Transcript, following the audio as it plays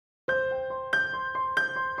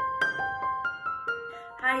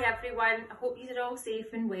Hi everyone, I hope you're all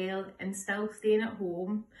safe and well and still staying at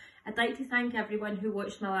home. I'd like to thank everyone who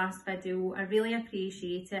watched my last video. I really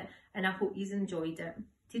appreciate it and I hope you've enjoyed it.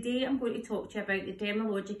 Today I'm going to talk to you about the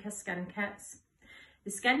Dermalogica skin kits.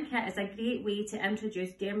 The skin kit is a great way to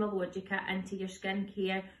introduce Dermalogica into your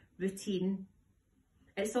skincare routine.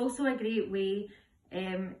 It's also a great way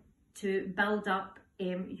to build up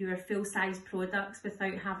your full-size products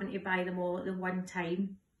without having to buy them all at the one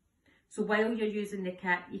time. So while you're using the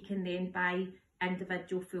kit, you can then buy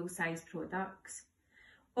individual full-size products.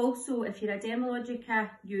 Also, if you're a Dermalogica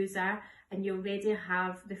user and you already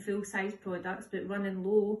have the full-size products but running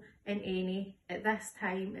low in any, at this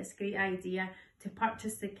time it's a great idea to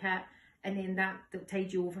purchase the kit, and then that'll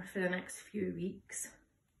tide you over for the next few weeks.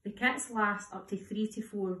 The kits last up to 3 to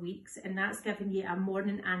 4 weeks, and that's giving you a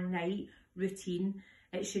morning and night routine.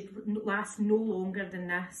 It should last no longer than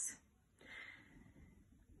this.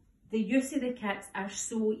 The use of the kits are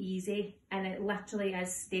so easy and it literally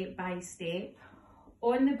is step by step.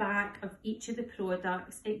 On the back of each of the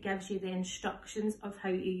products, it gives you the instructions of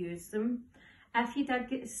how to use them. If you did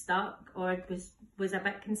get stuck or was a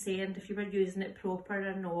bit concerned if you were using it proper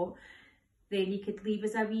or not, then you could leave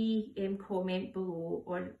us a wee comment below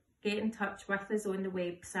or get in touch with us on the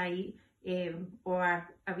website or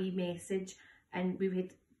a wee message, and we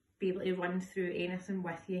would be able to run through anything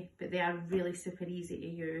with you, but they are really super easy to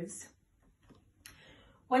use.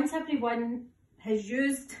 Once everyone has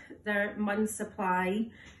used their month's supply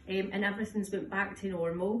and everything's went back to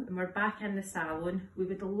normal and we're back in the salon, we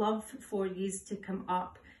would love for you to come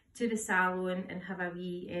up to the salon and have a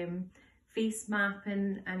wee face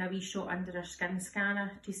mapping and a wee shot under our skin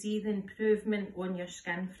scanner to see the improvement on your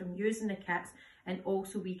skin from using the kits, and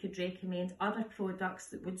also we could recommend other products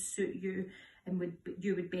that would suit you and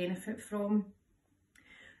you would benefit from.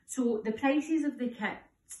 So the prices of the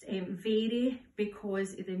kits vary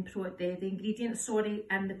because of the ingredients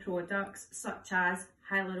in the products, such as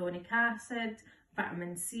hyaluronic acid,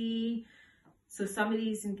 vitamin C. So some of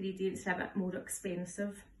these ingredients are a bit more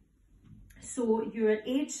expensive. So your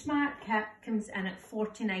Age Smart kit comes in at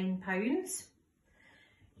 £49.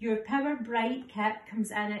 Your Power Bright kit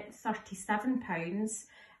comes in at £37.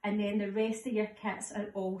 And then the rest of your kits are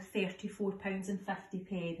all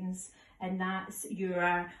 £34.50, and that's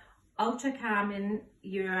your Ultra Calming,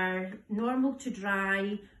 your Normal to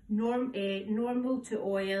Dry, Normal to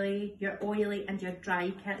Oily, your Oily and your Dry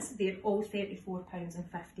kits. They're all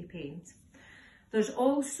 £34.50. There's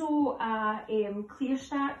also a Clear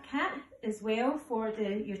Start kit as well for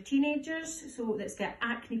your teenagers, so that's got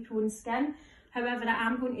acne prone skin. However, I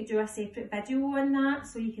am going to do a separate video on that,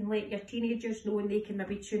 so you can let your teenagers know and they can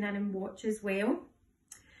maybe tune in and watch as well.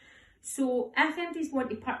 So if anybody's want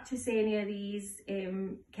to purchase any of these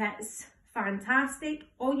kits, fantastic.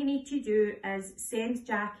 All you need to do is send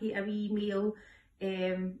Jackie a wee email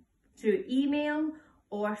through email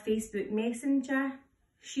or Facebook Messenger.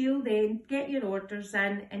 She'll then get your orders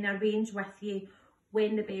in and arrange with you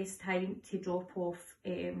when the best time to drop off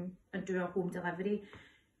and do a home delivery.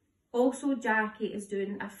 Also, Jackie is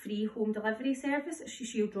doing a free home delivery service.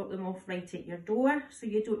 She'll drop them off right at your door, so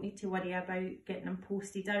you don't need to worry about getting them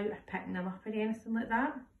posted out or picking them up or anything like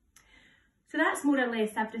that. So that's more or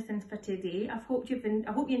less everything for today. I hope you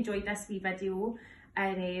enjoyed this wee video,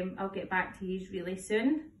 and I'll get back to you really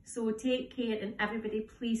soon. So take care, and everybody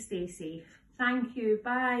please stay safe. Thank you,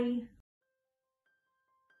 bye.